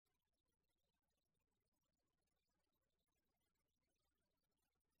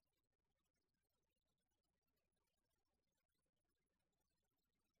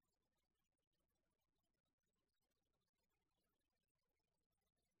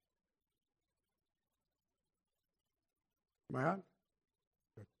Am I on?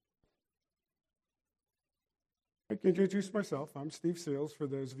 Good. I can introduce myself. I'm Steve Seals, for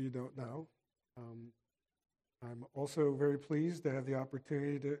those of you who don't know. I'm also very pleased to have the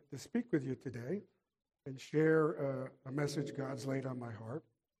opportunity to speak with you today and share a message God's laid on my heart.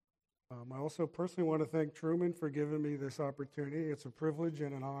 I also personally want to thank Truman for giving me this opportunity. It's a privilege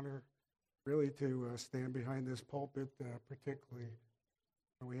and an honor, really, to stand behind this pulpit, particularly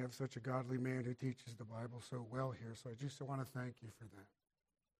when we have such a godly man who teaches the Bible so well here. So I just want to thank you for that.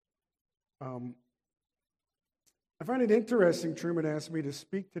 I find it interesting Truman asked me to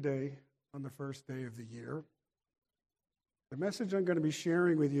speak today on the first day of the year. The message I'm going to be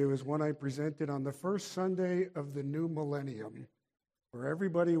sharing with you is one I presented on the first Sunday of the new millennium, where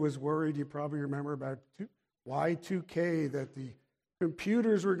everybody was worried. You probably remember about Y2K, that the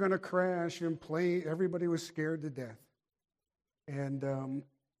computers were going to crash and everybody was scared to death.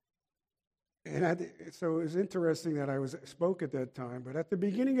 So it was interesting that I spoke at that time. But at the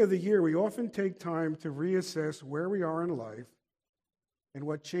beginning of the year, we often take time to reassess where we are in life and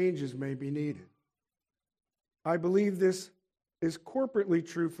what changes may be needed. I believe this is corporately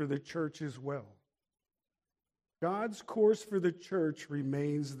true for the church as well. God's course for the church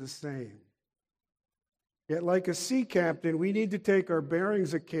remains the same. Yet, like a sea captain, we need to take our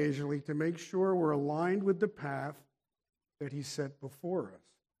bearings occasionally to make sure we're aligned with the path that He set before us.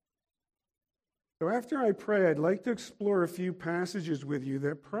 So after I pray, I'd like to explore a few passages with you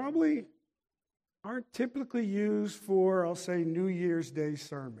that probably aren't typically used for, I'll say, New Year's Day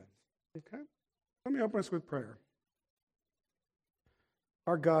sermons. Okay? Let me open us with prayer.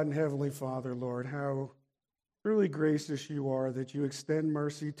 Our God and Heavenly Father, Lord, how truly gracious you are that you extend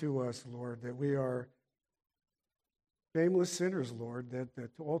mercy to us, Lord, that we are shameless sinners, Lord, that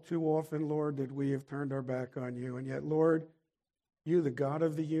all too often, Lord, that we have turned our back on you. And yet, Lord, you, the God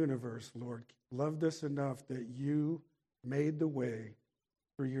of the universe, Lord, loved us enough that you made the way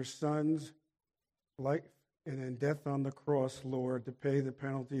for your Son's life and then death on the cross, Lord, to pay the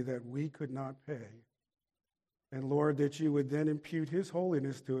penalty that we could not pay. And Lord, that you would then impute his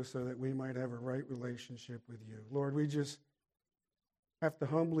holiness to us so that we might have a right relationship with you. Lord, we just have to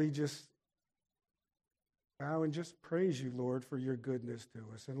humbly just bow and just praise you, Lord, for your goodness to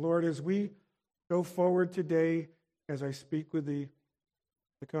us. And Lord, as we go forward today, as I speak with the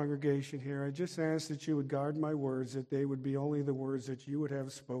congregation here, I just ask that you would guard my words, that they would be only the words that you would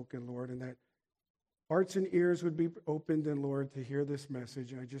have spoken, Lord, and that hearts and ears would be opened, and Lord, to hear this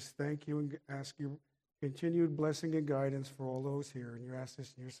message. And I just thank you and ask you continued blessing and guidance for all those here. And you ask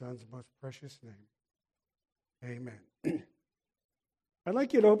this in your Son's most precious name. Amen. I'd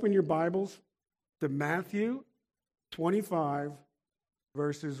like you to open your Bibles to Matthew 25,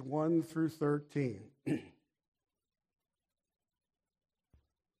 verses 1 through 13.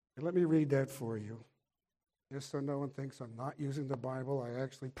 And let me read that for you, just so no one thinks I'm not using the Bible. I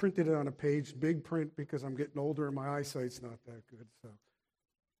actually printed it on a page, big print, because I'm getting older and my eyesight's not that good. So,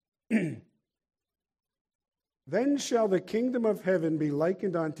 Then shall the kingdom of heaven be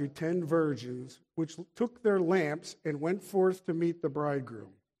likened unto 10 virgins, which took their lamps and went forth to meet the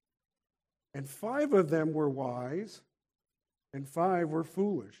bridegroom. And 5 of them were wise, and 5 were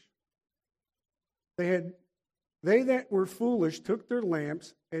foolish. They that were foolish took their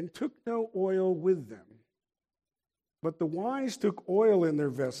lamps and took no oil with them. But the wise took oil in their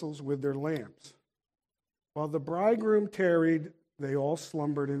vessels with their lamps. While the bridegroom tarried, they all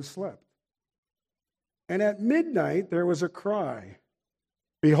slumbered and slept. And at midnight there was a cry,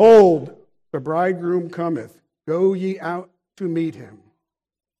 Behold, the bridegroom cometh, go ye out to meet him.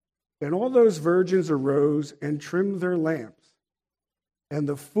 Then all those virgins arose and trimmed their lamps. And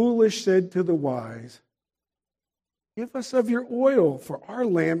the foolish said to the wise, Give us of your oil, for our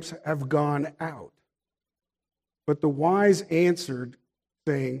lamps have gone out. But the wise answered,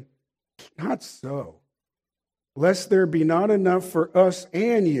 saying, Not so, lest there be not enough for us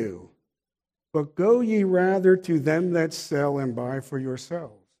and you. But go ye rather to them that sell and buy for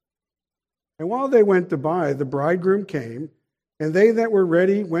yourselves. And while they went to buy, the bridegroom came, and they that were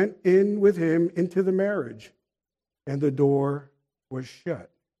ready went in with him into the marriage, and the door was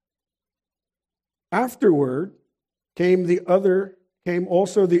shut. Afterward came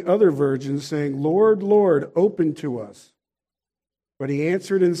also the other virgins, saying, Lord, Lord, open to us. But he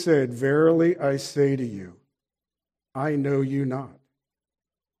answered and said, Verily I say to you, I know you not.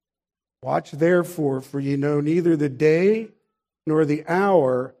 Watch therefore, for ye know neither the day nor the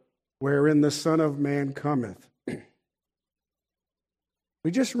hour wherein the Son of Man cometh. We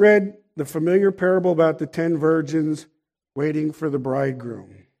just read the familiar parable about the 10 virgins waiting for the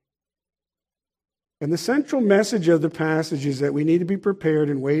bridegroom. And the central message of the passage is that we need to be prepared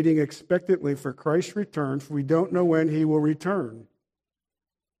and waiting expectantly for Christ's return, for we don't know when he will return.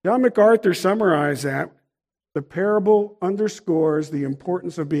 John MacArthur summarized that. The parable underscores the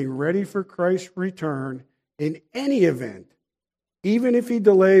importance of being ready for Christ's return in any event, even if he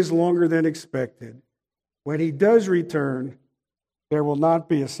delays longer than expected. When he does return, there will not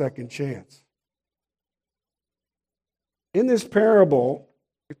be a second chance. In this parable,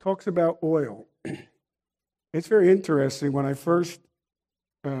 it talks about oil. It's very interesting. When I first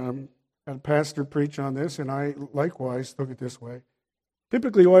had a pastor preach on this, and I likewise took it this way,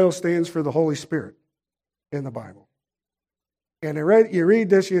 typically oil stands for the Holy Spirit in the Bible. And you read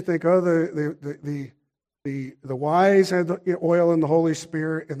this, you think, oh, the wise had the oil and the Holy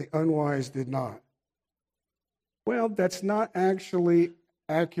Spirit, and the unwise did not. Well, that's not actually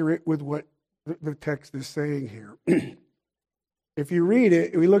accurate with what the text is saying here. If you read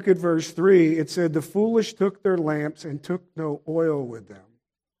it, we look at verse 3, it said, the foolish took their lamps and took no oil with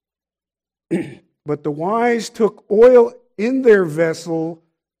them. But the wise took oil in their vessel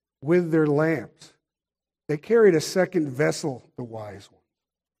with their lamps. They carried a second vessel, the wise one,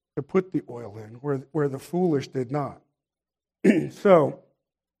 to put the oil in, where the foolish did not. So,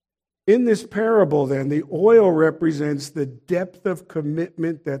 in this parable, then, the oil represents the depth of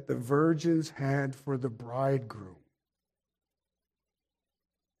commitment that the virgins had for the bridegroom.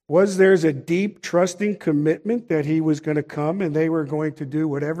 Was there a deep, trusting commitment that he was going to come and they were going to do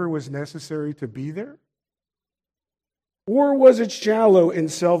whatever was necessary to be there? Or was it shallow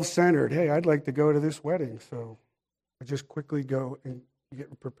and self-centered? Hey, I'd like to go to this wedding, so I just quickly go and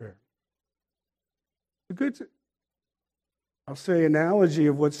get prepared. A good, I'll say, analogy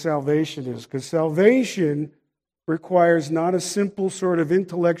of what salvation is, because salvation requires not a simple sort of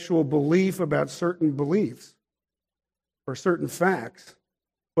intellectual belief about certain beliefs or certain facts,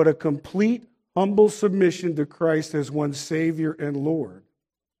 but a complete, humble submission to Christ as one's Savior and Lord.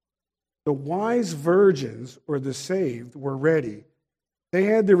 The wise virgins, or the saved, were ready. They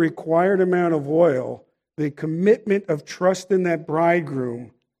had the required amount of oil, the commitment of trust in that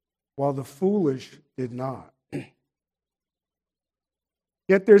bridegroom, while the foolish did not.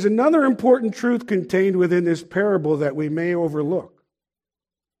 Yet there's another important truth contained within this parable that we may overlook.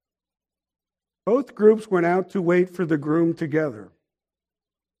 Both groups went out to wait for the groom together.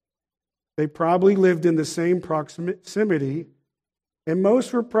 They probably lived in the same proximity, and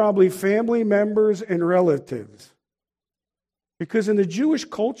most were probably family members and relatives. Because in the Jewish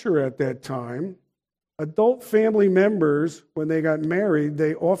culture at that time, adult family members, when they got married,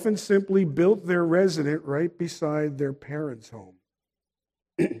 they often simply built their residence right beside their parents' home.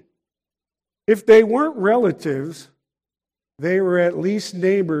 If they weren't relatives, they were at least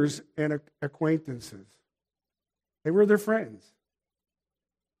neighbors and acquaintances. They were their friends.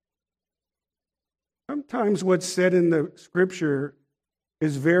 Sometimes what's said in the Scripture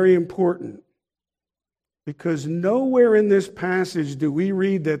is very important, because nowhere in this passage do we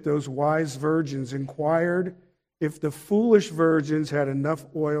read that those wise virgins inquired if the foolish virgins had enough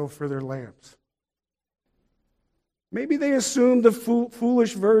oil for their lamps. Maybe they assumed the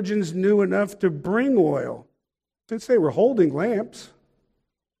foolish virgins knew enough to bring oil, since they were holding lamps.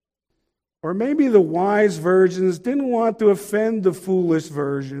 Or maybe the wise virgins didn't want to offend the foolish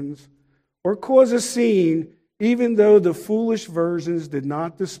virgins or cause a scene, even though the foolish virgins did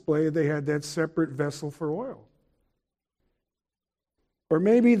not display they had that separate vessel for oil. Or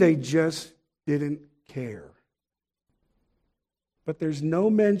maybe they just didn't care. But there's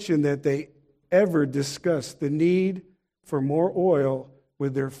no mention that they ever discussed the need for more oil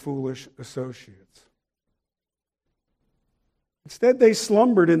with their foolish associates. Instead, they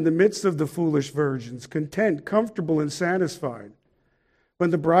slumbered in the midst of the foolish virgins, content, comfortable, and satisfied. When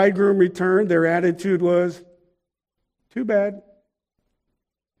the bridegroom returned, their attitude was, too bad.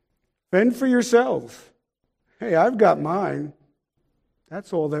 Fend for yourselves. Hey, I've got mine.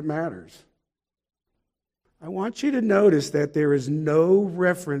 That's all that matters. I want you to notice that there is no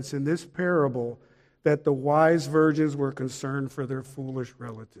reference in this parable that the wise virgins were concerned for their foolish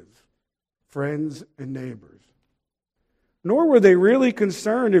relatives, friends, and neighbors. Nor were they really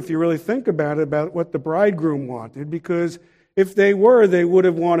concerned, if you really think about it, about what the bridegroom wanted, because if they were, they would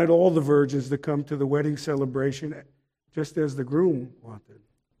have wanted all the virgins to come to the wedding celebration just as the groom wanted.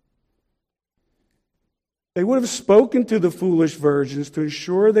 They would have spoken to the foolish virgins to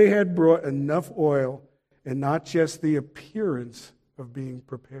ensure they had brought enough oil and not just the appearance of being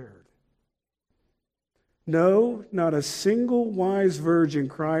prepared. No, not a single wise virgin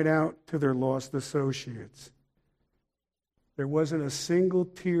cried out to their lost associates. There wasn't a single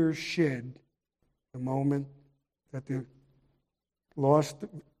tear shed the moment that the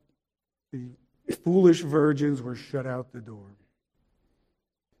foolish virgins were shut out the door.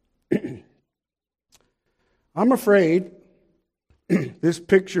 I'm afraid this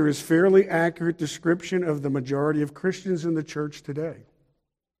picture is a fairly accurate description of the majority of Christians in the church today.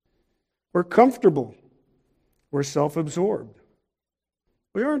 We're comfortable. We're self-absorbed.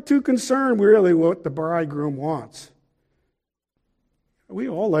 We aren't too concerned really what the bridegroom wants. We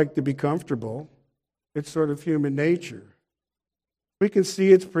all like to be comfortable. It's sort of human nature. We can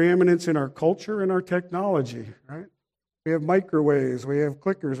see its preeminence in our culture and our technology, right? We have microwaves, we have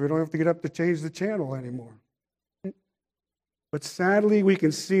clickers, we don't have to get up to change the channel anymore. But sadly, we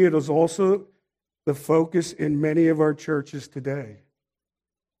can see it as also the focus in many of our churches today.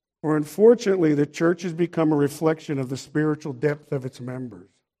 Or unfortunately, the church has become a reflection of the spiritual depth of its members.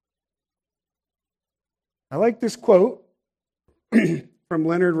 I like this quote from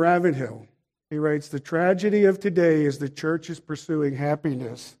Leonard Ravenhill. He writes, "The tragedy of today is the church is pursuing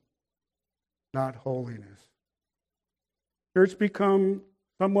happiness, not holiness." Church become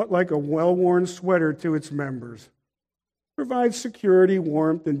somewhat like a well-worn sweater to its members. Provides security,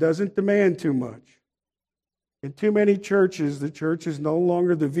 warmth, and doesn't demand too much. In too many churches, the church is no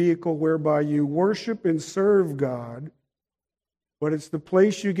longer the vehicle whereby you worship and serve God, but it's the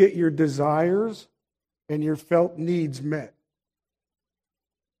place you get your desires and your felt needs met.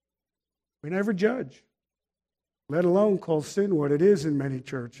 We never judge, let alone call sin what it is in many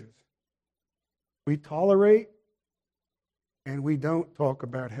churches. We tolerate, and we don't talk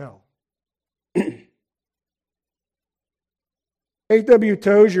about hell. A.W.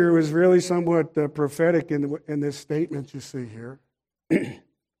 Tozier was really somewhat prophetic in this statement you see here.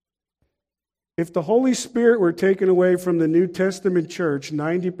 If the Holy Spirit were taken away from the New Testament church,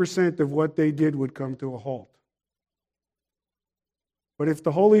 90% of what they did would come to a halt. But if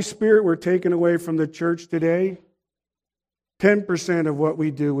the Holy Spirit were taken away from the church today, 10% of what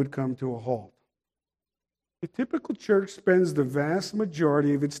we do would come to a halt. The typical church spends the vast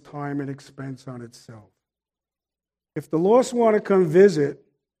majority of its time and expense on itself. If the lost want to come visit,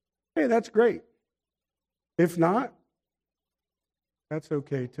 hey, that's great. If not, that's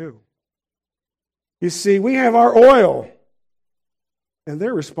okay too. You see, we have our oil, and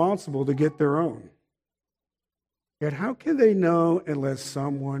they're responsible to get their own. Yet how can they know unless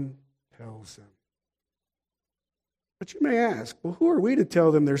someone tells them? But you may ask, well, who are we to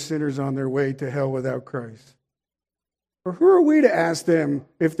tell them they're sinners on their way to hell without Christ? Or who are we to ask them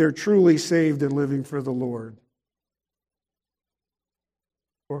if they're truly saved and living for the Lord?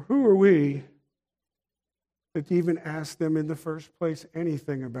 Or who are we to even ask them in the first place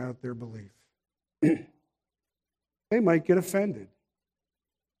anything about their belief? They might get offended.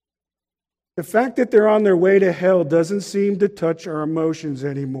 The fact that they're on their way to hell doesn't seem to touch our emotions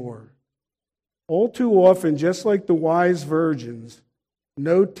anymore. All too often, just like the wise virgins,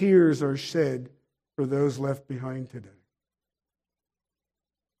 no tears are shed for those left behind today.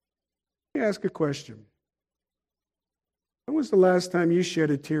 Let me ask a question. When was the last time you shed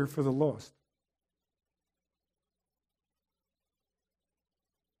a tear for the lost?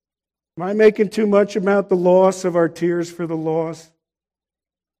 Am I making too much about the loss of our tears for the lost?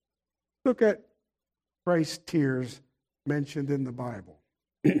 Look at Christ's tears mentioned in the Bible.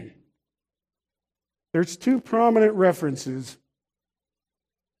 There's two prominent references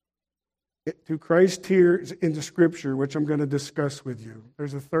to Christ's tears in the Scripture, which I'm going to discuss with you.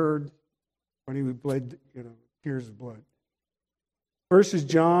 There's a third when he bled, tears of blood. First is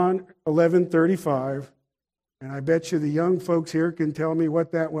John 11:35, and I bet you the young folks here can tell me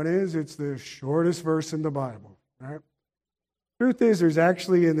what that one is. It's the shortest verse in the Bible, right? Truth is, there's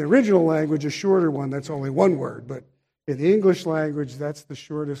actually in the original language a shorter one that's only one word, but in the English language, that's the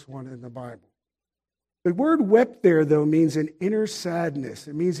shortest one in the Bible. The word wept there, though, means an inner sadness.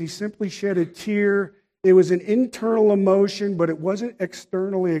 It means he simply shed a tear. It was an internal emotion, but it wasn't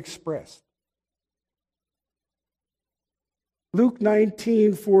externally expressed. Luke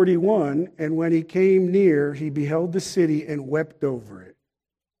 19:41, and when he came near, he beheld the city and wept over it.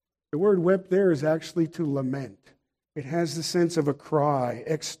 The word wept there is actually to lament. It has the sense of a cry,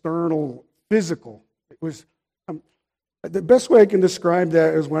 external, physical. It was the best way I can describe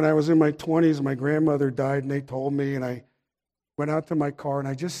that is when I was in my 20s, my grandmother died, and they told me, and I went out to my car, and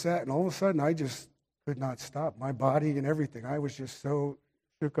I just sat, and all of a sudden, I just could not stop. My body and everything. I was just so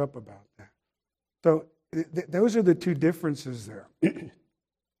shook up about that. So those are the two differences there.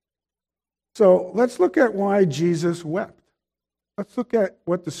 So let's look at why Jesus wept. Let's look at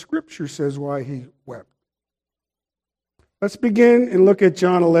what the Scripture says why he wept. Let's begin and look at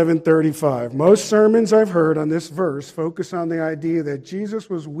John 11:35. Most sermons I've heard on this verse focus on the idea that Jesus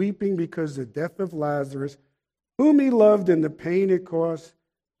was weeping because of the death of Lazarus, whom he loved, and the pain it caused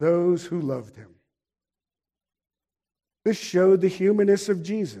those who loved him. This showed the humanness of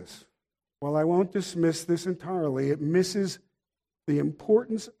Jesus. While I won't dismiss this entirely, it misses the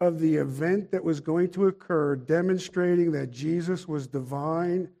importance of the event that was going to occur, demonstrating that Jesus was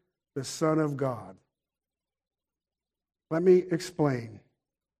divine, the Son of God. Let me explain.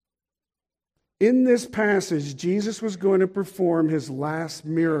 In this passage, Jesus was going to perform his last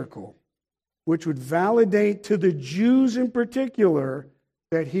miracle, which would validate to the Jews in particular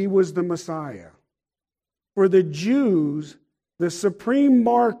that he was the Messiah. For the Jews, the supreme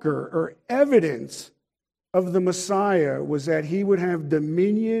marker or evidence of the Messiah was that he would have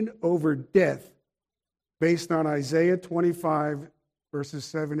dominion over death based on Isaiah 25, verses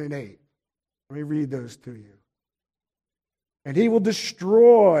 7 and 8. Let me read those to you. And he will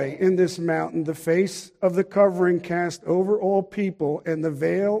destroy in this mountain the face of the covering cast over all people and the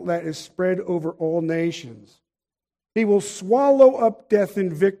veil that is spread over all nations. He will swallow up death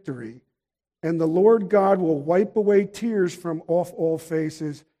in victory, and the Lord God will wipe away tears from off all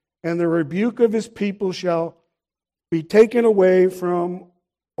faces, and the rebuke of his people shall be taken away from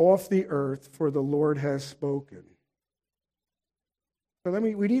off the earth, for the Lord has spoken. So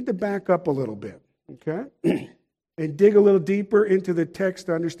we need to back up a little bit, okay? And dig a little deeper into the text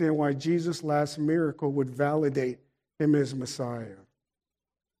to understand why Jesus' last miracle would validate him as Messiah.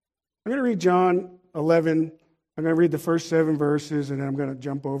 I'm going to read John 11. I'm going to read the first 7 verses, and then I'm going to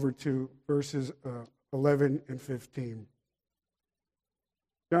jump over to verses 11 and 15.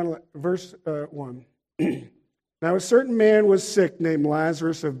 Verse 1. Now a certain man was sick named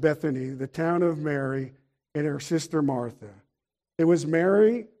Lazarus of Bethany, the town of Mary, and her sister Martha. It was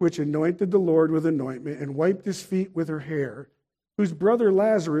Mary which anointed the Lord with anointment and wiped his feet with her hair, whose brother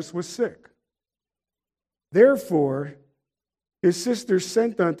Lazarus was sick. Therefore his sisters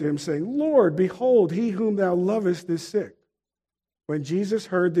sent unto him, saying, Lord, behold, he whom thou lovest is sick. When Jesus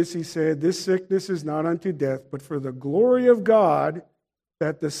heard this, he said, This sickness is not unto death, but for the glory of God,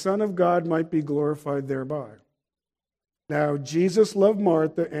 that the Son of God might be glorified thereby. Now Jesus loved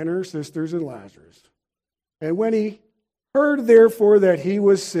Martha and her sisters and Lazarus. And when he heard therefore that he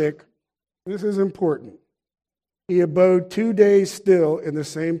was sick, this is important, he abode 2 days still in the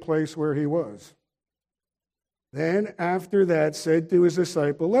same place where he was. Then after that said to his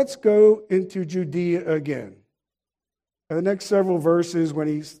disciple, Let's go into Judea again. And the next several verses, when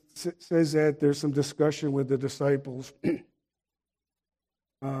he says that, there's some discussion with the disciples.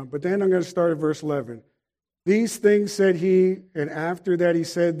 But then I'm going to start at verse 11. These things said he, and after that he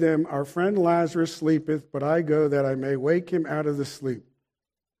said them, Our friend Lazarus sleepeth, but I go that I may wake him out of the sleep.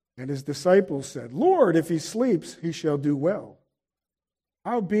 And his disciples said, Lord, if he sleeps, he shall do well.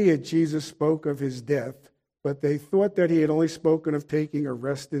 Howbeit Jesus spoke of his death, but they thought that he had only spoken of taking a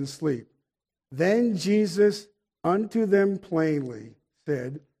rest in sleep. Then Jesus unto them plainly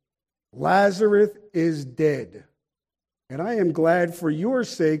said, Lazarus is dead, and I am glad for your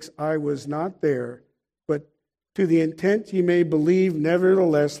sakes I was not there, but to the intent ye may believe,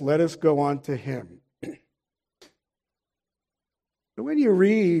 nevertheless, let us go on to him. So when you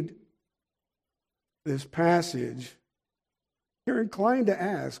read this passage, you're inclined to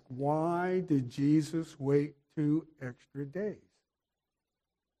ask, why did Jesus wait 2 extra days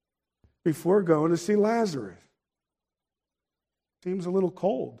before going to see Lazarus? Seems a little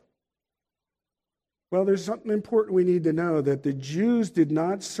cold. Well, there's something important we need to know, that the Jews did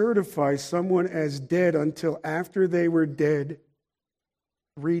not certify someone as dead until after they were dead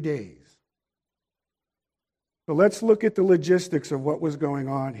 3 days. So let's look at the logistics of what was going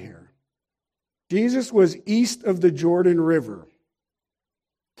on here. Jesus was east of the Jordan River.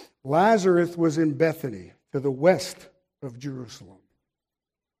 Lazarus was in Bethany, to the west of Jerusalem.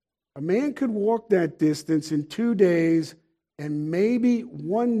 A man could walk that distance in 2 days and maybe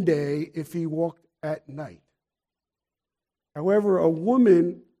 1 day if he walked at night. However, a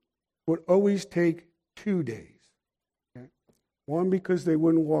woman would always take 2 days. Okay? One, because they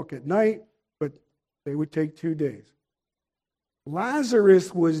wouldn't walk at night, but they would take 2 days.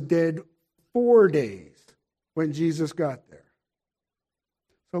 Lazarus was dead 4 days when Jesus got there.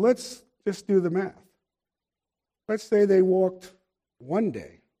 So let's just do the math. Let's say they walked 1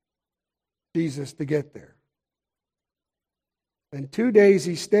 day, Jesus, to get there. And 2 days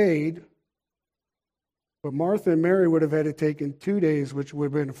he stayed, but Martha and Mary would have had to take in 2 days, which would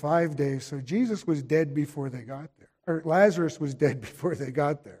have been 5 days. So Jesus was dead before they got there. Or Lazarus was dead before they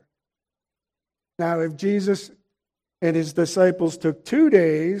got there. Now, if Jesus and his disciples took 2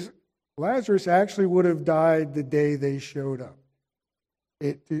 days, Lazarus actually would have died the day they showed up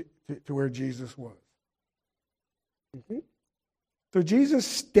to where Jesus was. Mm-hmm. So Jesus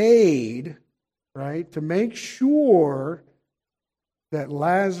stayed, right, to make sure that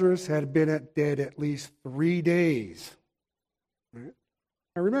Lazarus had been dead at least 3 days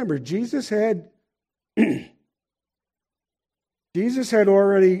Now remember, Jesus had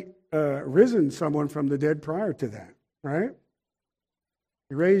already risen someone from the dead prior to that, right?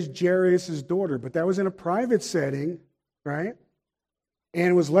 He raised Jairus' daughter, but that was in a private setting, right? And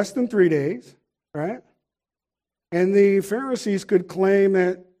it was less than 3 days, right? And the Pharisees could claim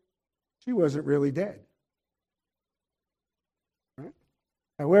that she wasn't really dead. Right?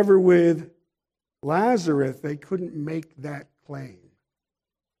 However, with Lazarus, they couldn't make that claim.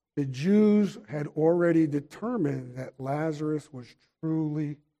 The Jews had already determined that Lazarus was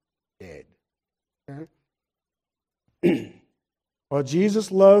truly dead. Okay? While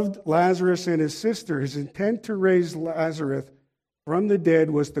Jesus loved Lazarus and his sister, his intent to raise Lazarus from the dead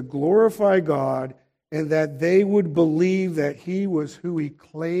was to glorify God and that they would believe that he was who he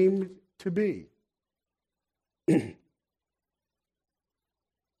claimed to be. John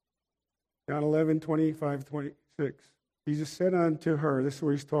 11:25-26. Jesus said unto her, this is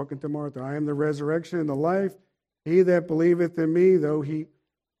where he's talking to Martha, I am the resurrection and the life. He that believeth in me, though he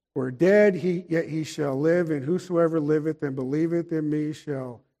were dead, yet he shall live, and whosoever liveth and believeth in me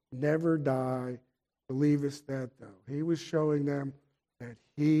shall never die. Believest that thou? He was showing them that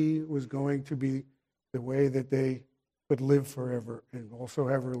he was going to be the way that they would live forever and also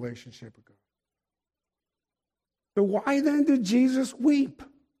have a relationship with God. So why then did Jesus weep?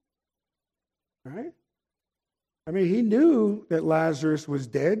 Right? I mean, he knew that Lazarus was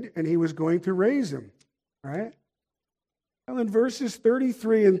dead and he was going to raise him. Right? Well, in verses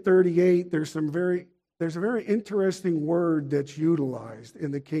 33 and 38, there's a very interesting word that's utilized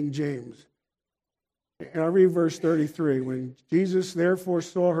in the King James. And I'll read verse 33. When Jesus therefore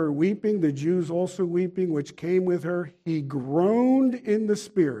saw her weeping, the Jews also weeping, which came with her, he groaned in the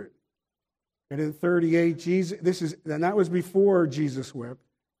spirit. And in 38, and that was before Jesus wept.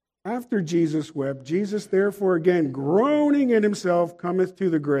 After Jesus wept, Jesus therefore again groaning in himself cometh to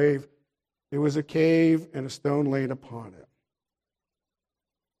the grave. There was a cave and a stone laid upon it.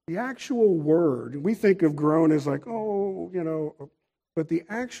 The actual word, we think of groan as like, but the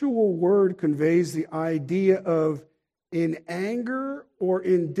actual word conveys the idea of in anger or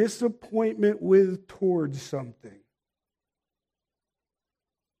in disappointment towards something.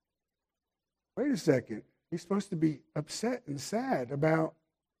 Wait a second. He's supposed to be upset and sad about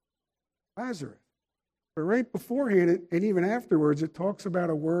Lazarus. But right beforehand, and even afterwards, it talks about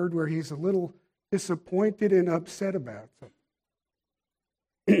a word where he's a little disappointed and upset about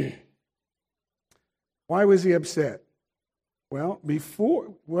something. Why was he upset? Well,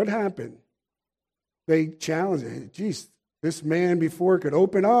 before, what happened? They challenged him. Geez, this man before could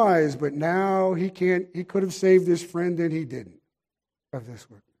open eyes, but now he can't. He could have saved his friend and he didn't of this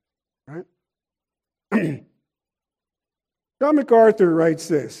work. Right? John MacArthur writes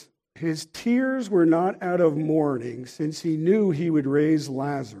this. His tears were not out of mourning, since he knew he would raise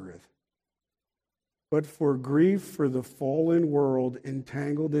Lazarus, but for grief for the fallen world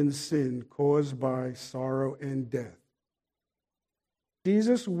entangled in sin caused by sorrow and death.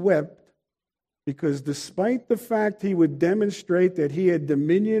 Jesus wept because despite the fact he would demonstrate that he had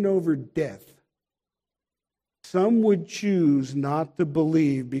dominion over death, some would choose not to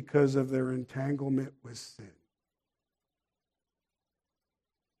believe because of their entanglement with sin.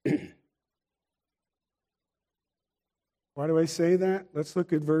 Why do I say that? Let's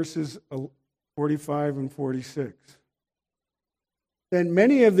look at verses 45 and 46. Then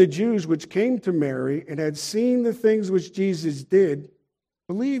many of the Jews which came to Mary and had seen the things which Jesus did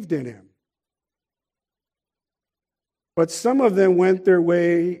believed in him. But some of them went their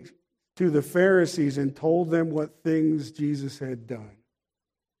way to the Pharisees and told them what things Jesus had done.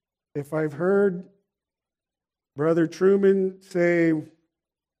 If I've heard Brother Truman say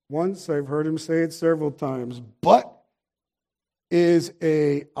once, I've heard him say it several times, but is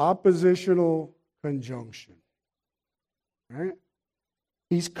a oppositional conjunction. Right?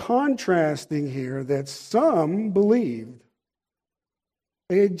 He's contrasting here that some believed.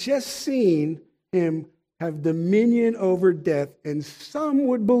 They had just seen him have dominion over death, and some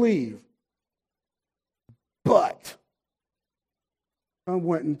would believe. But some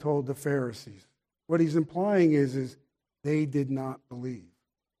went and told the Pharisees. What he's implying is they did not believe.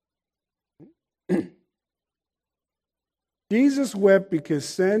 Jesus wept because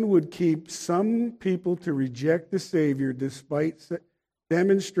sin would keep some people to reject the Savior despite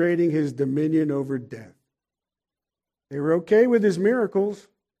demonstrating his dominion over death. They were okay with his miracles.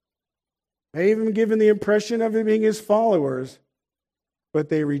 They even given the impression of him being his followers, but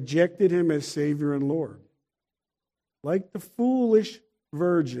they rejected him as Savior and Lord. Like the foolish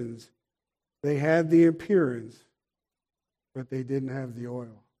virgins, they had the appearance, but they didn't have the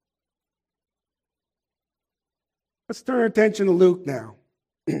oil. Let's turn our attention to Luke now.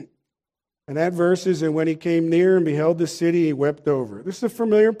 And that verse is, and when he came near and beheld the city, he wept over it. This is a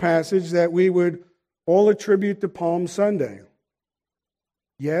familiar passage that we would all attribute to Palm Sunday.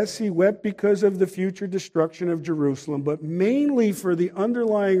 Yes, he wept because of the future destruction of Jerusalem, but mainly for the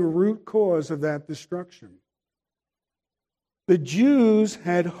underlying root cause of that destruction. The Jews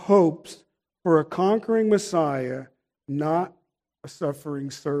had hopes for a conquering Messiah, not a suffering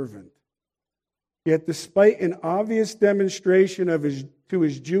servant. Yet despite an obvious demonstration to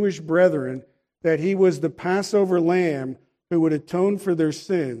his Jewish brethren that he was the Passover lamb who would atone for their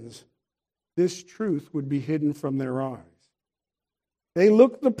sins, this truth would be hidden from their eyes. They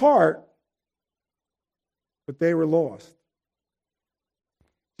looked the part, but they were lost.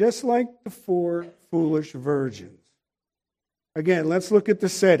 Just like the 4 foolish virgins. Again, let's look at the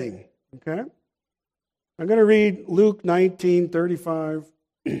setting, okay? I'm going to read Luke 19:35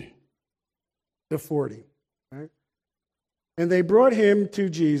 to 40. Okay? And they brought him to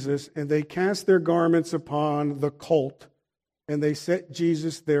Jesus, and they cast their garments upon the colt, and they set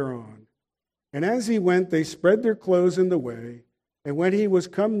Jesus thereon. And as he went, they spread their clothes in the way. And when he was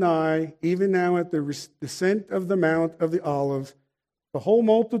come nigh, even now at the descent of the Mount of the Olives, the whole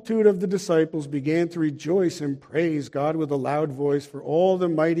multitude of the disciples began to rejoice and praise God with a loud voice for all the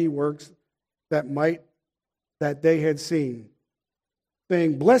mighty works that they had seen,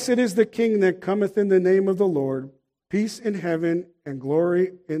 saying, Blessed is the King that cometh in the name of the Lord, peace in heaven and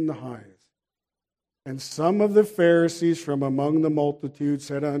glory in the highest. And some of the Pharisees from among the multitude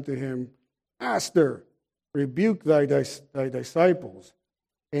said unto him, Master, rebuke thy disciples.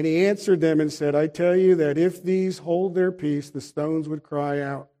 And he answered them and said, I tell you that if these hold their peace, the stones would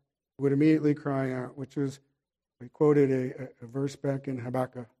immediately cry out, which is, we quoted a verse back in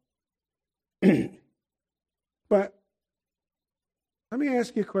Habakkuk. But let me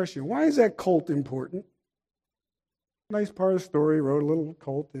ask you a question. Why is that colt important? Nice part of the story, wrote a little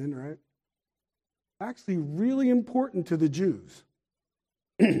colt in, right? Actually really important to the Jews.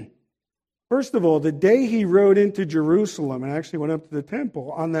 First of all, the day he rode into Jerusalem and actually went up to the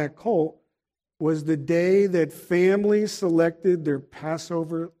temple on that colt was the day that families selected their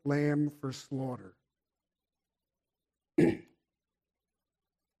Passover lamb for slaughter. In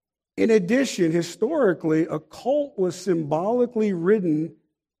addition, historically, a colt was symbolically ridden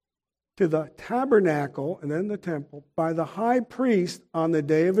to the tabernacle and then the temple by the high priest on the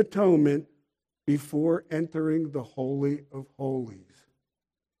Day of Atonement before entering the Holy of Holies.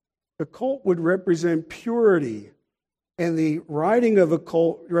 The colt would represent purity, and the riding of a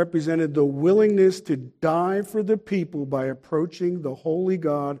colt represented the willingness to die for the people by approaching the holy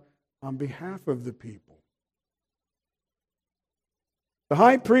God on behalf of the people. The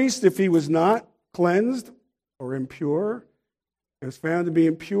high priest, if he was not cleansed or impure, was found to be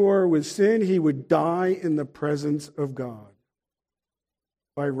impure with sin, he would die in the presence of God.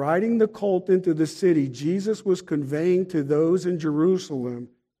 By riding the colt into the city, Jesus was conveying to those in Jerusalem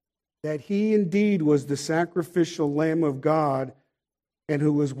that he indeed was the sacrificial Lamb of God and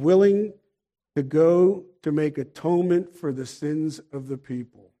who was willing to go to make atonement for the sins of the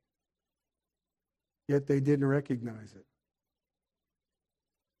people. Yet they didn't recognize it.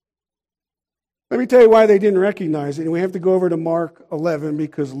 Let me tell you why they didn't recognize it. And we have to go over to Mark 11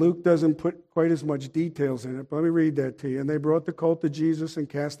 because Luke doesn't put quite as much details in it. But let me read that to you. And they brought the colt to Jesus and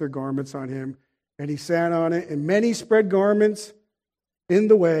cast their garments on him. And he sat on it. And many spread garments in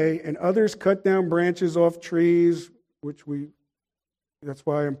the way. And others cut down branches off trees, that's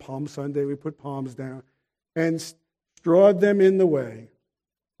why on Palm Sunday we put palms down. And strawed them in the way.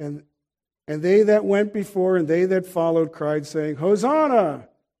 And they that went before and they that followed cried, saying, Hosanna!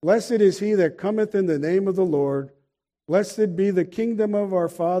 Blessed is he that cometh in the name of the Lord. Blessed be the kingdom of our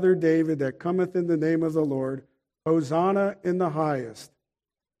father David that cometh in the name of the Lord. Hosanna in the highest.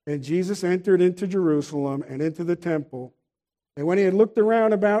 And Jesus entered into Jerusalem and into the temple. And when he had looked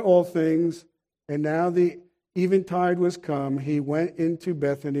around about all things, and now the eventide was come, he went into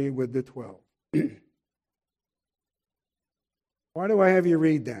Bethany with the 12. Why do I have you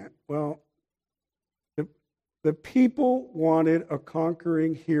read that? Well, the people wanted a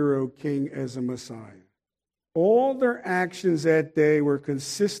conquering hero king as a Messiah. All their actions that day were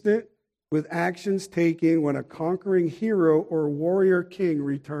consistent with actions taken when a conquering hero or warrior king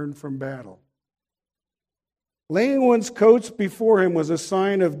returned from battle. Laying one's coats before him was a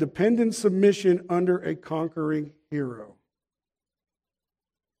sign of dependent submission under a conquering hero.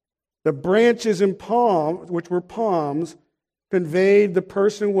 The branches and palms, which were palms, conveyed the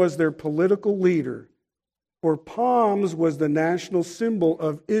person was their political leader. For palms was the national symbol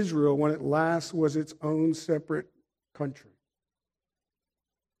of Israel when it last was its own separate country.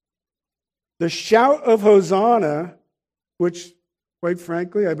 The shout of Hosanna, which Quite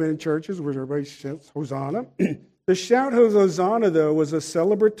frankly, I've been in churches where everybody shouts Hosanna. The shout Hosanna, though, was a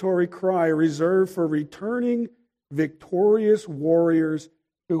celebratory cry reserved for returning victorious warriors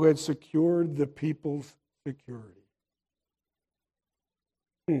who had secured the people's security.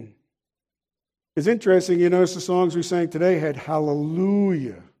 It's interesting, you notice the songs we sang today had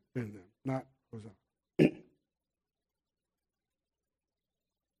hallelujah in them, not Hosanna.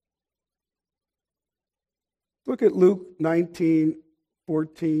 Look at Luke 19,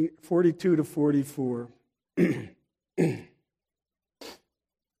 42 to 44. Let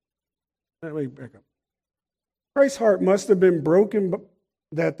me back up. Christ's heart must have been broken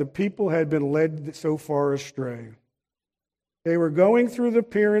that the people had been led so far astray. They were going through the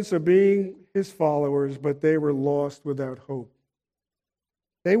appearance of being his followers, but they were lost without hope.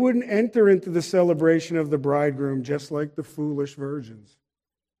 They wouldn't enter into the celebration of the bridegroom just like the foolish virgins.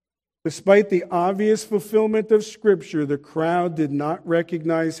 Despite the obvious fulfillment of Scripture, the crowd did not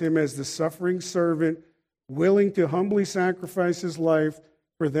recognize him as the suffering servant willing to humbly sacrifice his life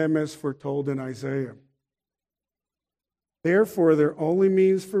for them as foretold in Isaiah. Therefore, their only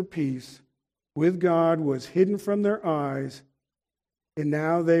means for peace with God was hidden from their eyes, and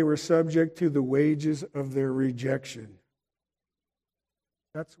now they were subject to the wages of their rejection.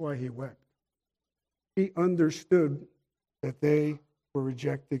 That's why he wept. He understood that they were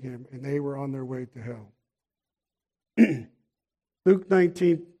rejecting him, and they were on their way to hell. Luke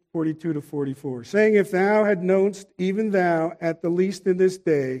 19, 42 to 44, saying, if thou had knowest, even thou, at the least in this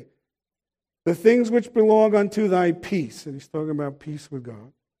day, the things which belong unto thy peace, and he's talking about peace with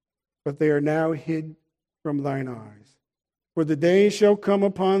God, but they are now hid from thine eyes. For the day shall come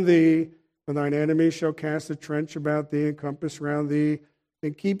upon thee, when thine enemies shall cast a trench about thee, and compass round thee,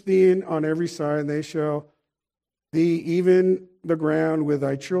 and keep thee in on every side, and they shall thee even the ground with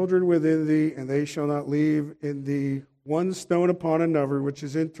thy children within thee, and they shall not leave in thee one stone upon another, which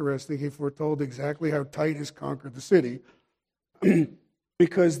is interesting. He foretold exactly how Titus conquered the city.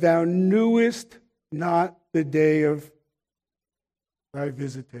 Because thou knewest not the day of thy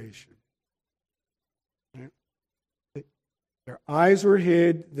visitation. Right? Their eyes were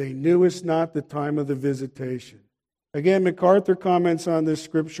hid. They knewest not the time of the visitation. Again, MacArthur comments on this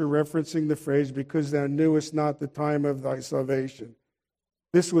scripture referencing the phrase, because thou knewest not the time of thy salvation.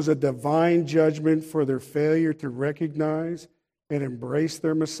 This was a divine judgment for their failure to recognize and embrace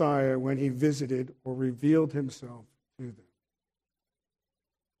their Messiah when he visited or revealed himself to them.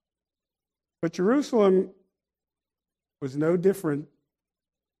 But Jerusalem was no different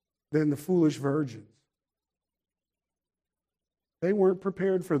than the foolish virgins. They weren't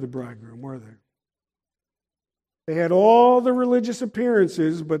prepared for the bridegroom, were they? They had all the religious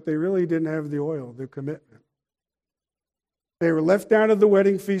appearances, but they really didn't have the oil, the commitment. They were left out of the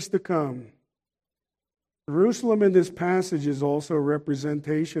wedding feast to come. Jerusalem in this passage is also a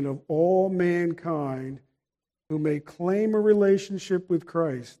representation of all mankind who may claim a relationship with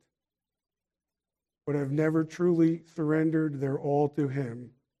Christ, but have never truly surrendered their all to him,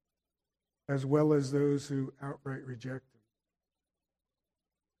 as well as those who outright reject him.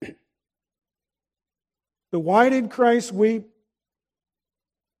 So why did Christ weep?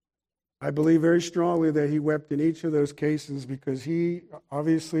 I believe very strongly that he wept in each of those cases because he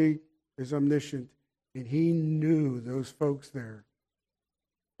obviously is omniscient, and he knew those folks there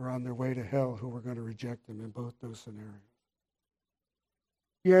were on their way to hell who were going to reject him in both those scenarios.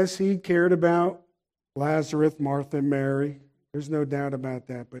 Yes, he cared about Lazarus, Martha, and Mary. There's no doubt about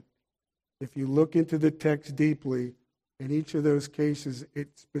that. But if you look into the text deeply, in each of those cases, it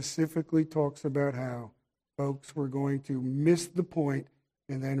specifically talks about how folks were going to miss the point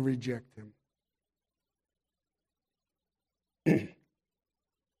and then reject him.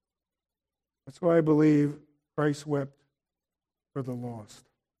 That's why I believe Christ wept for the lost.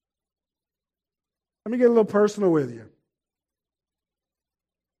 Let me get a little personal with you.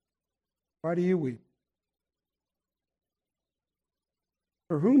 Why do you weep?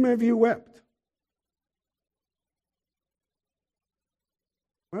 For whom have you wept?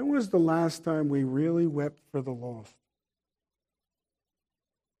 When was the last time we really wept for the lost?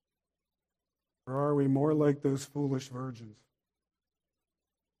 Or are we more like those foolish virgins?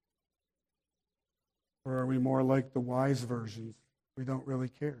 Or are we more like the wise virgins? We don't really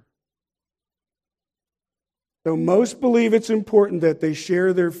care. Though most believe it's important that they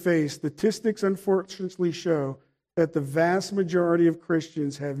share their faith, statistics unfortunately show that the vast majority of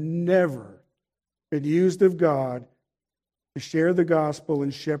Christians have never been used of God to share the gospel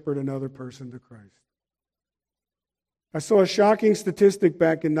and shepherd another person to Christ. I saw a shocking statistic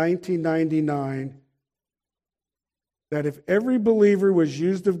back in 1999 that if every believer was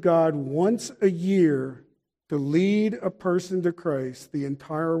used of God once a year to lead a person to Christ, the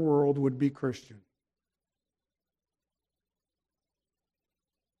entire world would be Christian.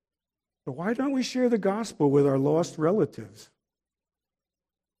 So why don't we share the gospel with our lost relatives,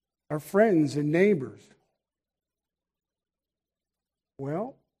 our friends and neighbors?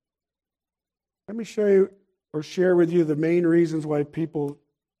 Well, let me show you or share with you the main reasons why people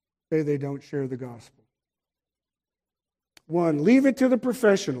say they don't share the gospel. One, leave it to the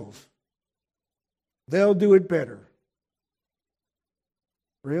professionals. They'll do it better.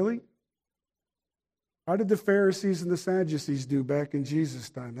 Really? How did the Pharisees and the Sadducees do back in Jesus'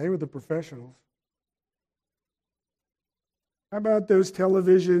 time? They were the professionals. How about those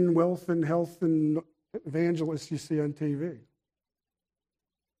television wealth and health and evangelists you see on TV?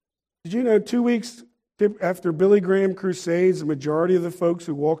 Did you know 2 weeks after Billy Graham crusades, the majority of the folks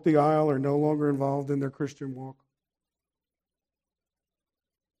who walk the aisle are no longer involved in their Christian walk?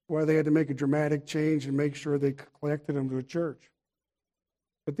 Why they had to make a dramatic change and make sure they collected them to a church.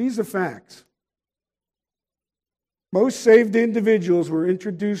 But these are facts. Most saved individuals were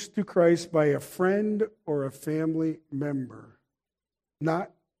introduced to Christ by a friend or a family member,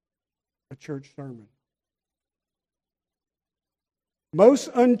 not a church sermon. Most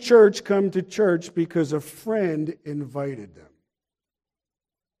unchurched come to church because a friend invited them.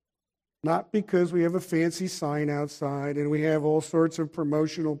 Not because we have a fancy sign outside and we have all sorts of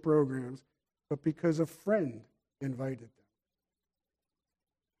promotional programs, but because a friend invited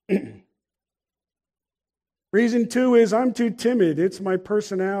them. Reason 2 is I'm too timid. It's my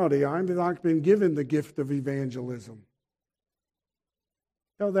personality. I've not been given the gift of evangelism.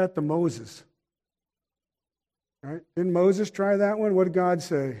 Tell that to Moses. Right? Didn't Moses try that one? What did God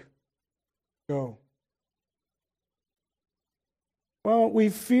say? Go. Well, we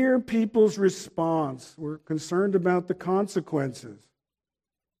fear people's response. We're concerned about the consequences.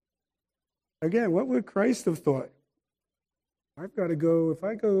 Again, what would Christ have thought? I've got to go, if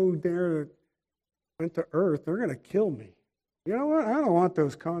I go there into earth, they're going to kill me. You know what? I don't want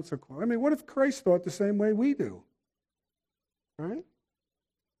those consequences. I mean, what if Christ thought the same way we do? Right?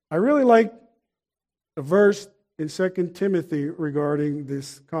 I really like a verse in 2 Timothy regarding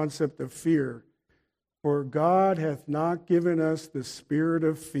this concept of fear. For God hath not given us the spirit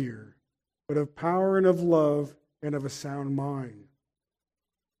of fear, but of power and of love and of a sound mind.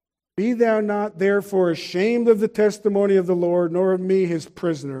 Be thou not therefore ashamed of the testimony of the Lord, nor of me his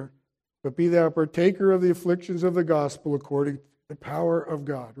prisoner, but be thou partaker of the afflictions of the gospel according to the power of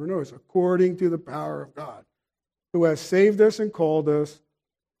God. Notice, according to the power of God, who has saved us and called us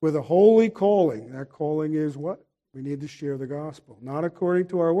with a holy calling. That calling is what? We need to share the gospel. Not according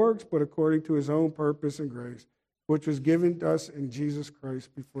to our works, but according to his own purpose and grace, which was given to us in Jesus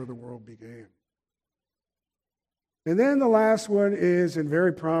Christ before the world began. And then the last one is, and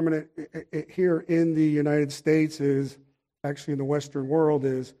very prominent here in the United States is, actually in the Western world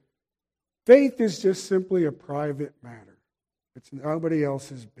is, faith is just simply a private matter. It's nobody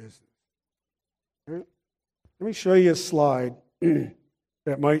else's business. Right? Let me show you a slide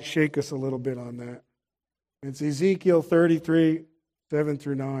that might shake us a little bit on that. It's Ezekiel 33, 7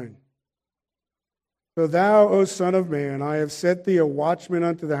 through 9. So thou, O son of man, I have set thee a watchman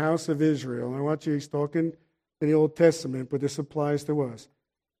unto the house of Israel. And I want you, he's talking in the Old Testament, but this applies to us.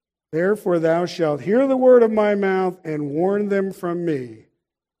 Therefore thou shalt hear the word of my mouth and warn them from me.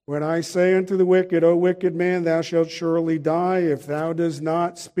 When I say unto the wicked, O wicked man, thou shalt surely die, if thou dost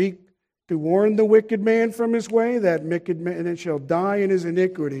not speak to warn the wicked man from his way, that wicked man shall die in his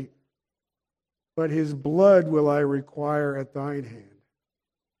iniquity. But his blood will I require at thine hand.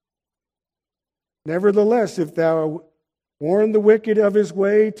 Nevertheless, if thou warn the wicked of his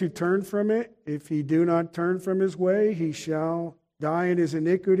way to turn from it, if he do not turn from his way, he shall die in his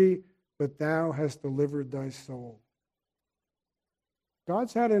iniquity, but thou hast delivered thy soul.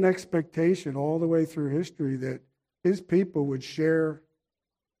 God's had an expectation all the way through history that his people would share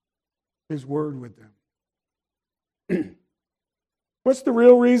his word with them. What's the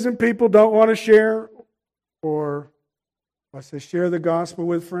real reason people don't want to share? Or, let's say, share the gospel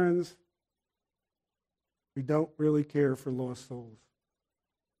with friends? We don't really care for lost souls.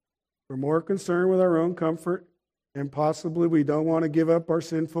 We're more concerned with our own comfort, and possibly we don't want to give up our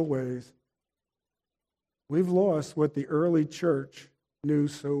sinful ways. We've lost what the early church knew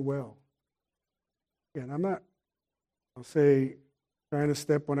so well. And I'll say, trying to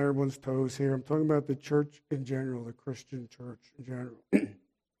step on everyone's toes here. I'm talking about the church in general, the Christian church in general.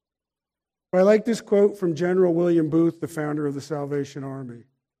 I like this quote from General William Booth, the founder of the Salvation Army.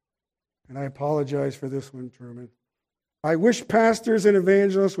 And I apologize for this one, Truman. I wish pastors and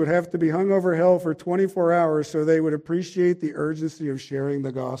evangelists would have to be hung over hell for 24 hours so they would appreciate the urgency of sharing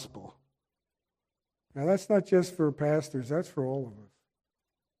the gospel. Now, that's not just for pastors, that's for all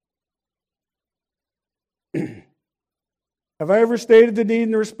of us. Have I ever stated the need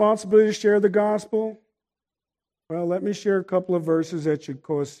and the responsibility to share the gospel? Well, let me share a couple of verses that should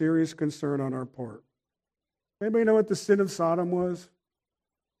cause serious concern on our part. Anybody know what the sin of Sodom was?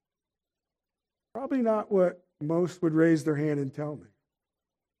 Probably not what most would raise their hand and tell me.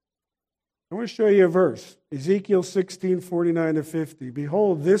 I want to show you a verse. Ezekiel 16:49-50.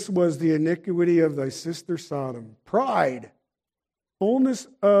 Behold, this was the iniquity of thy sister Sodom. Pride, fullness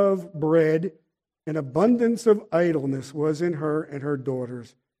of bread, and abundance of idleness was in her and her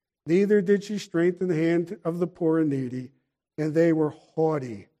daughters. Neither did she strengthen the hand of the poor and needy, and they were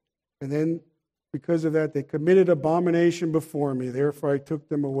haughty. And then, because of that, they committed abomination before me. Therefore I took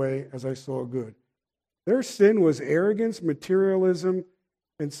them away as I saw good. Their sin was arrogance, materialism,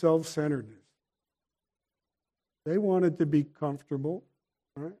 and self-centeredness. They wanted to be comfortable,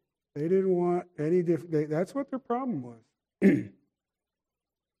 right? They didn't want any different. That's what their problem was.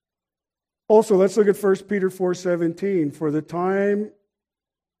 Also, let's look at 1 Peter 4:17. For the time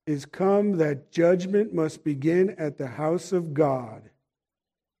is come that judgment must begin at the house of God.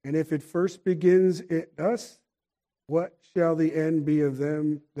 And if it first begins at us, what shall the end be of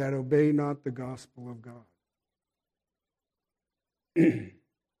them that obey not the gospel of God?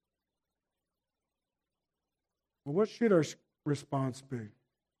 Well, what should our response be?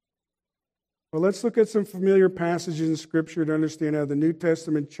 Well, let's look at some familiar passages in Scripture to understand how the New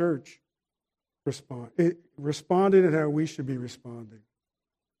Testament church responded and how we should be responding.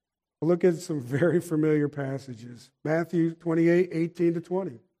 We'll look at some very familiar passages. Matthew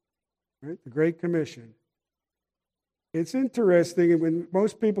 28:18-20, right? The Great Commission. It's interesting, and when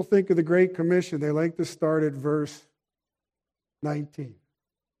most people think of the Great Commission, they like to start at verse 19.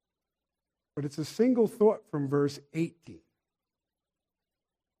 But it's a single thought from verse 18.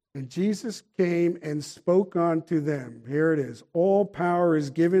 And Jesus came and spoke unto them. Here it is. All power is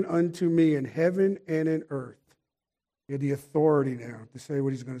given unto me in heaven and in earth. He had the authority now to say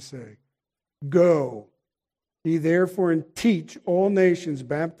what he's going to say. Go, ye therefore, and teach all nations,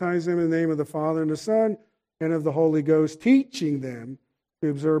 baptize them in the name of the Father and the Son and of the Holy Ghost, teaching them to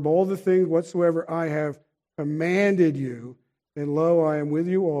observe all the things whatsoever I have commanded you. And lo, I am with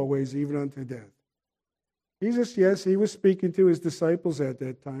you always, even unto death. Jesus, yes, he was speaking to his disciples at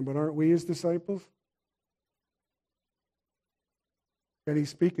that time, but aren't we his disciples? And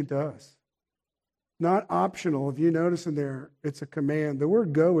he's speaking to us. Not optional. If you notice in there, it's a command. The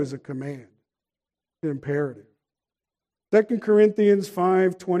word go is a command. It's an imperative. 2 Corinthians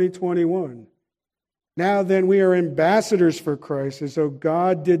 5:20-21. Now then, we are ambassadors for Christ, as though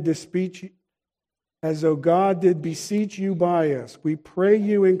God did beseech you by us. We pray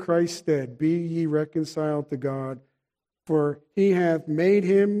you in Christ's stead, be ye reconciled to God. For he hath made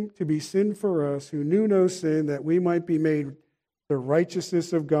him to be sin for us, who knew no sin, that we might be made the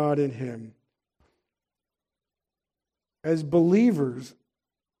righteousness of God in him. As believers,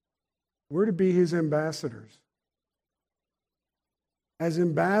 we're to be his ambassadors. As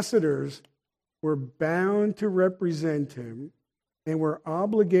ambassadors, we're bound to represent him, and we're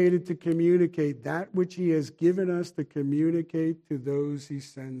obligated to communicate that which he has given us to communicate to those he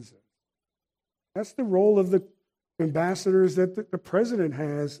sends us. That's the role of the ambassadors that the president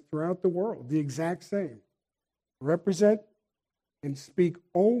has throughout the world, the exact same. Represent and speak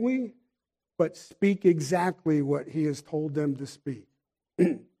only, but speak exactly what he has told them to speak.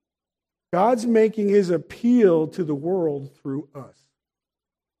 God's making his appeal to the world through us.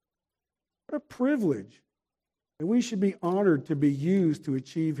 What a privilege. And we should be honored to be used to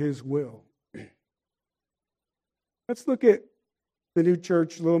achieve his will. Let's look at the new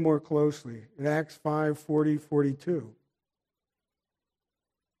church a little more closely in Acts 5:40-42.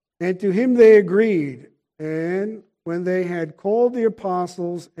 And to him they agreed, and when they had called the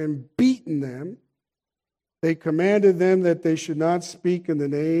apostles and beaten them, they commanded them that they should not speak in the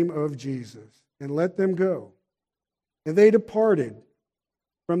name of Jesus, and let them go. And they departed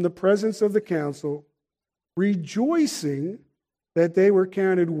from the presence of the council, rejoicing that they were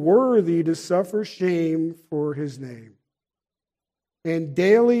counted worthy to suffer shame for his name. And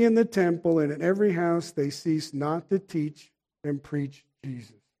daily in the temple and in every house they ceased not to teach and preach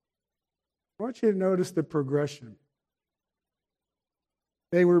Jesus. I want you to notice the progression.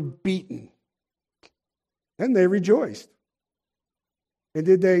 They were beaten. And they rejoiced. And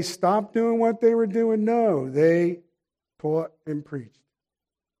did they stop doing what they were doing? No, they taught and preached.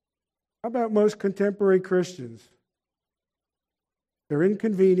 How about most contemporary Christians? They're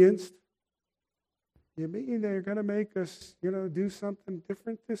inconvenienced. You mean they're going to make us, do something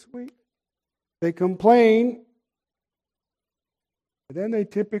different this week? They complain. And then they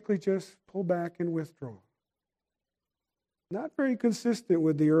typically just pull back and withdraw. Not very consistent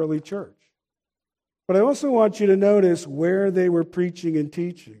with the early church. But I also want you to notice where they were preaching and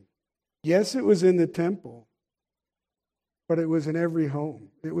teaching. Yes, it was in the temple, but it was in every home.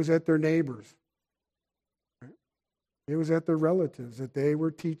 It was at their neighbors. It was at their relatives that they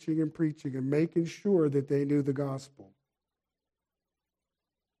were teaching and preaching and making sure that they knew the gospel.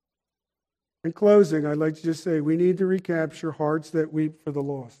 In closing, I'd like to just say we need to recapture hearts that weep for the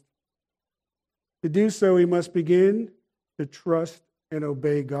lost. To do so, we must begin to trust and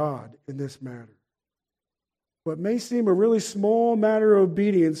obey God in this matter. What may seem a really small matter of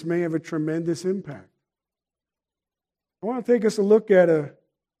obedience may have a tremendous impact. I want to take us a look at a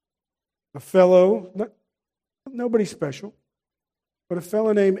fellow, nobody special, but a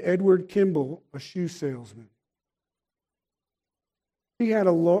fellow named Edward Kimball, a shoe salesman. He had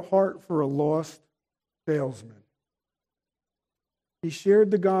a heart for a lost salesman. He shared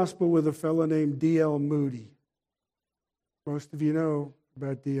the gospel with a fellow named D.L. Moody. Most of you know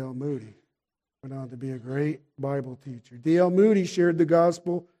about D.L. Moody. Went on to be a great Bible teacher. D.L. Moody shared the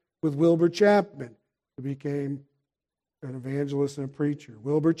gospel with Wilbur Chapman, who became an evangelist and a preacher.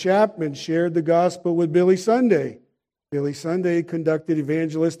 Wilbur Chapman shared the gospel with Billy Sunday. Billy Sunday conducted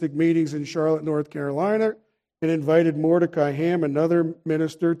evangelistic meetings in Charlotte, North Carolina, and invited Mordecai Ham, another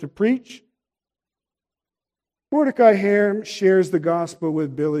minister, to preach. Mordecai Ham shares the gospel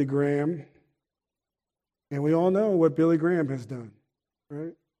with Billy Graham. And we all know what Billy Graham has done,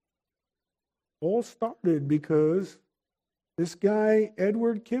 right? All started because this guy,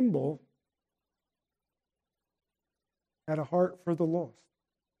 Edward Kimball, had a heart for the lost.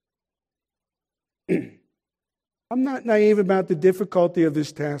 I'm not naive about the difficulty of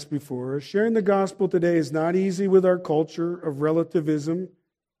this task before us. Sharing the gospel today is not easy with our culture of relativism,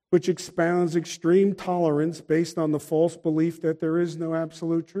 which expounds extreme tolerance based on the false belief that there is no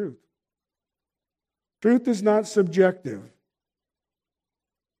absolute truth. Truth is not subjective.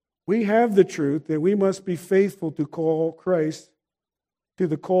 We have the truth, and we must be faithful to call Christ, to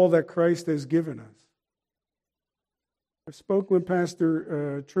the call that Christ has given us. I've spoken with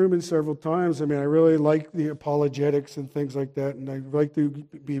Pastor Truman several times. I really like the apologetics and things like that, and I'd like to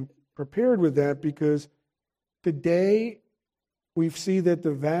be prepared with that because today we see that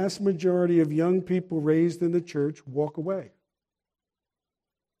the vast majority of young people raised in the church walk away.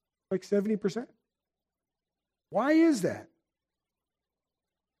 Like 70%. Why is that?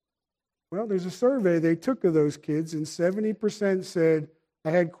 Well, there's a survey they took of those kids, and 70% said, I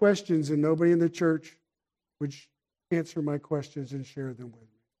had questions and nobody in the church would answer my questions and share them with me.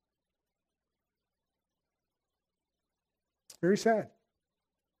 Very sad.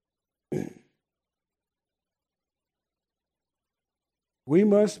 We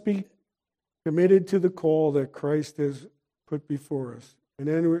must be committed to the call that Christ has put before us. And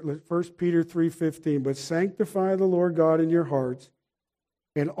then 1 Peter 3:15, but sanctify the Lord God in your hearts,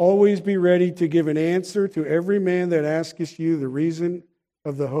 and always be ready to give an answer to every man that asketh you the reason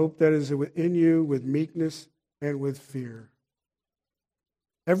of the hope that is within you with meekness and with fear.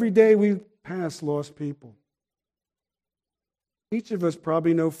 Every day we pass lost people. Each of us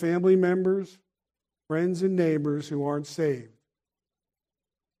probably know family members, friends, and neighbors who aren't saved.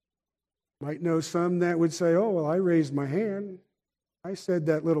 Might know some that would say, oh, well, I raised my hand. I said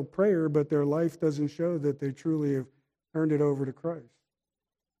that little prayer, but their life doesn't show that they truly have turned it over to Christ.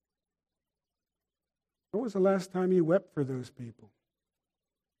 When was the last time you wept for those people?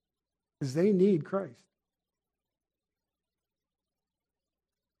 Because they need Christ.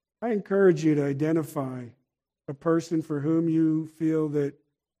 I encourage you to identify a person for whom you feel that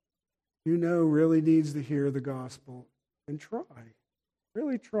you know really needs to hear the gospel, and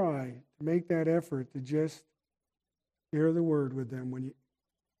really try to make that effort to just share the word with them. When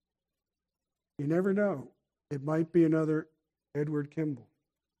you never know, it might be another Edward Kimball.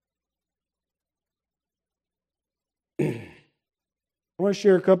 I want to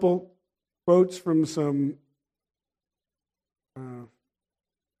share a couple quotes from some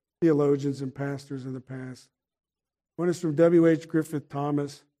theologians and pastors in the past. One is from W.H. Griffith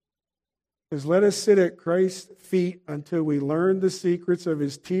Thomas. It says, let us sit at Christ's feet until we learn the secrets of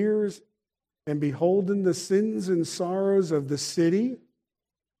his tears and beholden the sins and sorrows of the city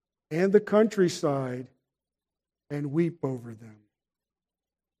and the countryside and weep over them.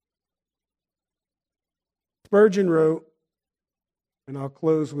 Spurgeon wrote, and I'll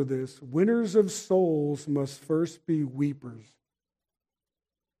close with this, winners of souls must first be weepers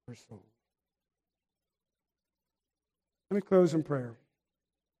for souls. Let me close in prayer.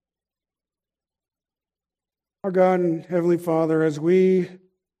 Our God and Heavenly Father, as we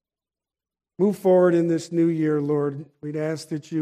move forward in this new year, Lord, we'd ask that you